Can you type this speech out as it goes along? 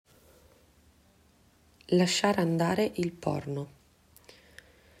Lasciare andare il porno.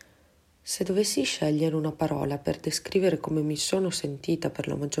 Se dovessi scegliere una parola per descrivere come mi sono sentita per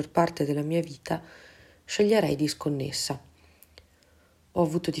la maggior parte della mia vita, sceglierei disconnessa. Ho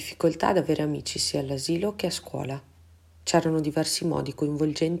avuto difficoltà ad avere amici sia all'asilo che a scuola. C'erano diversi modi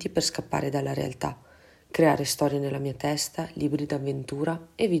coinvolgenti per scappare dalla realtà, creare storie nella mia testa, libri d'avventura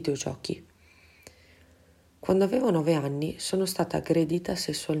e videogiochi. Quando avevo 9 anni sono stata aggredita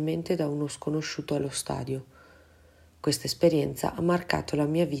sessualmente da uno sconosciuto allo stadio. Questa esperienza ha marcato la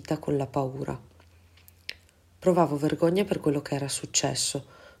mia vita con la paura. Provavo vergogna per quello che era successo,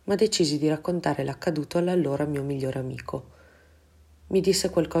 ma decisi di raccontare l'accaduto all'allora mio migliore amico. Mi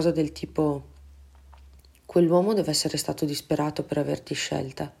disse qualcosa del tipo: «Quell'uomo deve essere stato disperato per averti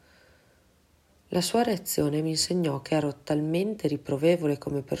scelta». La sua reazione mi insegnò che ero talmente riprovevole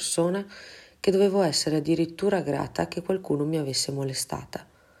come persona che dovevo essere addirittura grata che qualcuno mi avesse molestata.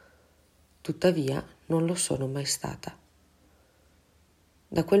 Tuttavia, non lo sono mai stata.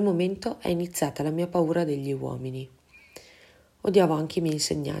 Da quel momento è iniziata la mia paura degli uomini. Odiavo anche i miei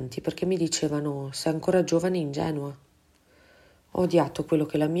insegnanti perché mi dicevano: «Sei ancora giovane e ingenua». Ho odiato quello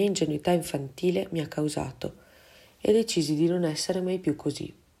che la mia ingenuità infantile mi ha causato e decisi di non essere mai più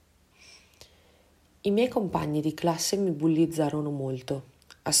così. I miei compagni di classe mi bullizzarono molto,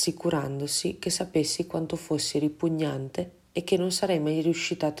 assicurandosi che sapessi quanto fossi ripugnante e che non sarei mai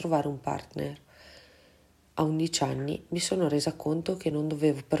riuscita a trovare un partner. A 11 anni mi sono resa conto che non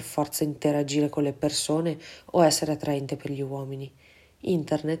dovevo per forza interagire con le persone o essere attraente per gli uomini.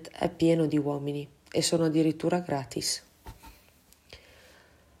 Internet è pieno di uomini e sono addirittura gratis.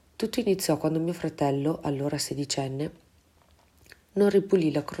 Tutto iniziò quando mio fratello, allora sedicenne, non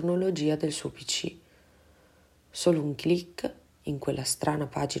ripulì la cronologia del suo PC. Solo un click in quella strana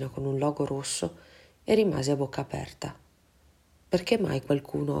pagina con un logo rosso e rimasi a bocca aperta. Perché mai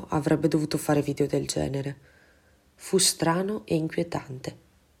qualcuno avrebbe dovuto fare video del genere? Fu strano e inquietante.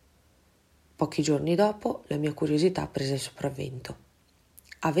 Pochi giorni dopo la mia curiosità prese il sopravvento.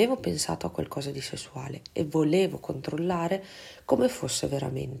 Avevo pensato a qualcosa di sessuale e volevo controllare come fosse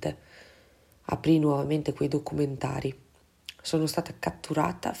veramente. Aprii nuovamente quei documentari. Sono stata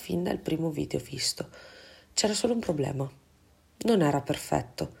catturata fin dal primo video visto. C'era solo un problema. Non era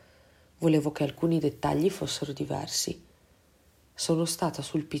perfetto. Volevo che alcuni dettagli fossero diversi. Sono stata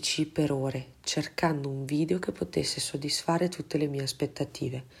sul PC per ore, cercando un video che potesse soddisfare tutte le mie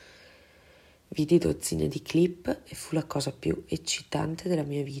aspettative. Vidi dozzine di clip e fu la cosa più eccitante della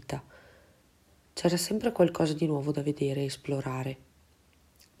mia vita. C'era sempre qualcosa di nuovo da vedere e esplorare.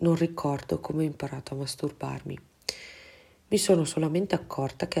 Non ricordo come ho imparato a masturbarmi. Mi sono solamente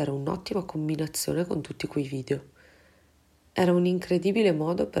accorta che era un'ottima combinazione con tutti quei video. Era un incredibile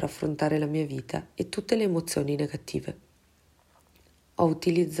modo per affrontare la mia vita e tutte le emozioni negative. Ho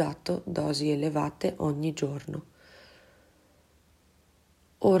utilizzato dosi elevate ogni giorno.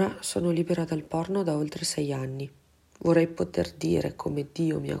 Ora sono libera dal porno da oltre 6 anni. Vorrei poter dire come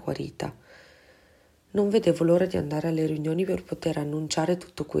Dio mi ha guarita. Non vedevo l'ora di andare alle riunioni per poter annunciare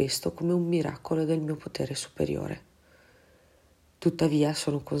tutto questo come un miracolo del mio potere superiore. Tuttavia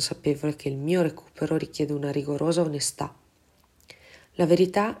sono consapevole che il mio recupero richiede una rigorosa onestà. La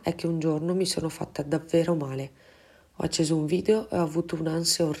verità è che un giorno mi sono fatta davvero male. Ho acceso un video e ho avuto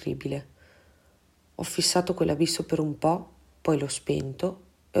un'ansia orribile. Ho fissato quell'abisso per un po', poi l'ho spento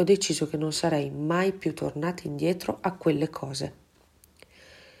e ho deciso che non sarei mai più tornata indietro a quelle cose.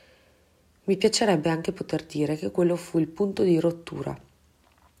 Mi piacerebbe anche poter dire che quello fu il punto di rottura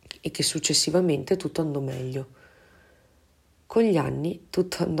e che successivamente tutto andò meglio. Con gli anni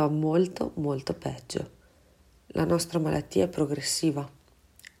tutto andò molto, molto peggio. La nostra malattia è progressiva,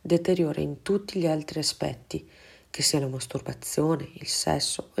 deteriora in tutti gli altri aspetti, che sia la masturbazione, il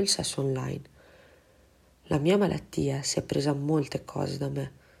sesso o il sesso online. La mia malattia si è presa molte cose da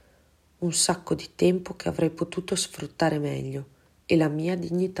me, un sacco di tempo che avrei potuto sfruttare meglio e la mia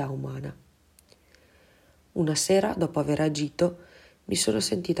dignità umana. Una sera, dopo aver agito, mi sono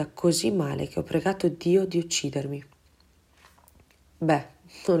sentita così male che ho pregato Dio di uccidermi. Beh,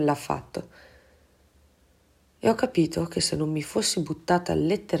 non l'ha fatto. E ho capito che se non mi fossi buttata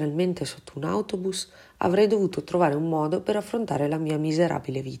letteralmente sotto un autobus, avrei dovuto trovare un modo per affrontare la mia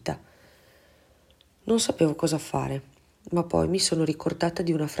miserabile vita. Non sapevo cosa fare, ma poi mi sono ricordata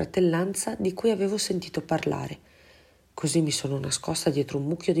di una fratellanza di cui avevo sentito parlare. Così mi sono nascosta dietro un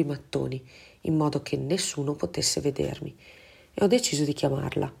mucchio di mattoni, in modo che nessuno potesse vedermi, e ho deciso di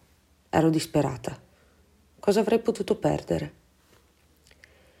chiamarla. Ero disperata. Cosa avrei potuto perdere?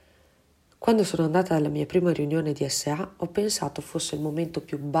 Quando sono andata alla mia prima riunione di SA, ho pensato fosse il momento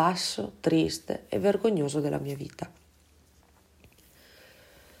più basso, triste e vergognoso della mia vita.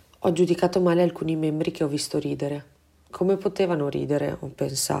 Ho giudicato male alcuni membri che ho visto ridere. Come potevano ridere, ho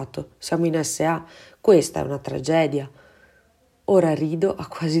pensato. Siamo in SA, questa è una tragedia. Ora rido a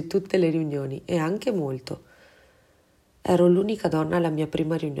quasi tutte le riunioni e anche molto. Ero l'unica donna alla mia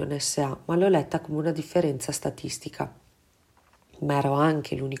prima riunione SA, ma l'ho letta come una differenza statistica. Ma ero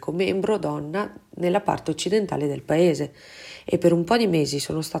anche l'unico membro donna nella parte occidentale del paese e per un po' di mesi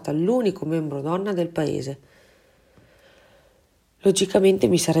sono stata l'unico membro donna del paese. Logicamente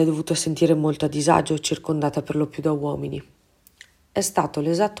mi sarei dovuta sentire molto a disagio, circondata per lo più da uomini. È stato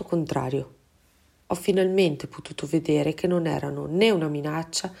l'esatto contrario. Ho finalmente potuto vedere che non erano né una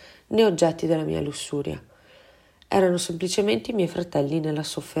minaccia né oggetti della mia lussuria. Erano semplicemente i miei fratelli nella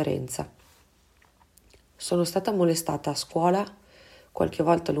sofferenza. Sono stata molestata a scuola, qualche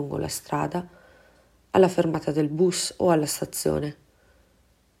volta lungo la strada, alla fermata del bus o alla stazione.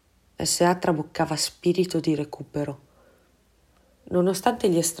 SA traboccava spirito di recupero. Nonostante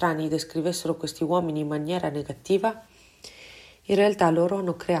gli estranei descrivessero questi uomini in maniera negativa, in realtà loro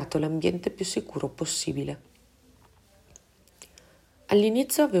hanno creato l'ambiente più sicuro possibile.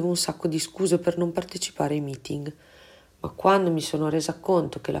 All'inizio avevo un sacco di scuse per non partecipare ai meeting, ma quando mi sono resa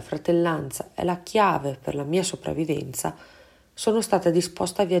conto che la fratellanza è la chiave per la mia sopravvivenza, sono stata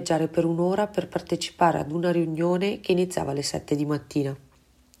disposta a viaggiare per un'ora per partecipare ad una riunione che iniziava alle 7 di mattina.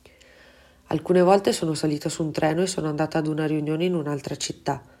 Alcune volte sono salita su un treno e sono andata ad una riunione in un'altra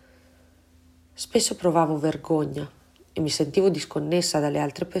città. Spesso provavo vergogna e mi sentivo disconnessa dalle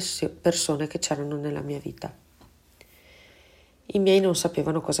altre persone che c'erano nella mia vita. I miei non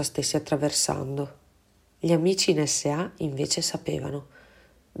sapevano cosa stessi attraversando. Gli amici in SA invece sapevano,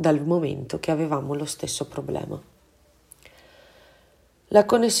 dal momento che avevamo lo stesso problema. La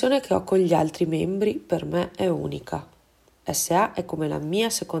connessione che ho con gli altri membri per me è unica. SA è come la mia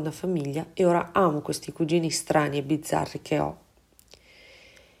seconda famiglia e ora amo questi cugini strani e bizzarri che ho.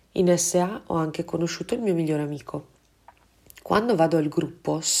 In SA ho anche conosciuto il mio migliore amico. Quando vado al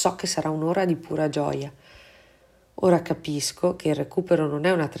gruppo so che sarà un'ora di pura gioia. Ora capisco che il recupero non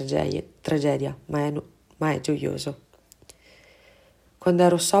è una tragedia, ma è gioioso. Quando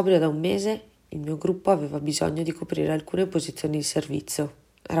ero sobria da un mese, il mio gruppo aveva bisogno di coprire alcune posizioni di servizio.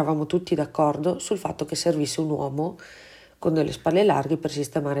 Eravamo tutti d'accordo sul fatto che servisse un uomo con delle spalle larghe per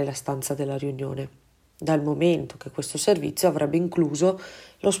sistemare la stanza della riunione, dal momento che questo servizio avrebbe incluso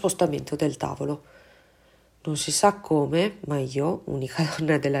lo spostamento del tavolo. Non si sa come, ma io, unica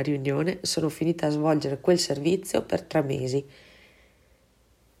donna della riunione, sono finita a svolgere quel servizio per 3 mesi.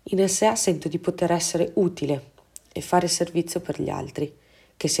 In SA sento di poter essere utile e fare servizio per gli altri,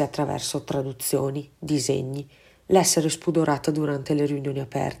 che sia attraverso traduzioni, disegni, l'essere spudorata durante le riunioni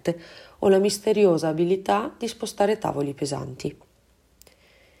aperte o la misteriosa abilità di spostare tavoli pesanti.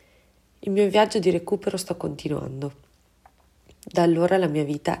 Il mio viaggio di recupero sta continuando. Da allora la mia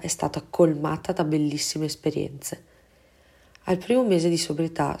vita è stata colmata da bellissime esperienze. Al primo mese di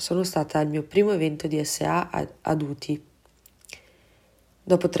sobrietà sono stata al mio primo evento di SA adulti.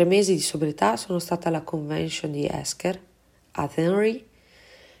 Dopo 3 mesi di sobrietà sono stata alla convention di Lasciar, andare.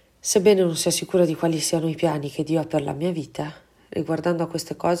 Sebbene non sia sicura di quali siano i piani che Dio ha per la mia vita, riguardando a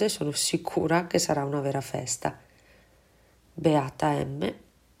queste cose sono sicura che sarà una vera festa. Beáta M,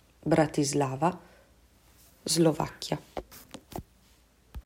 Bratislava, Slovacchia.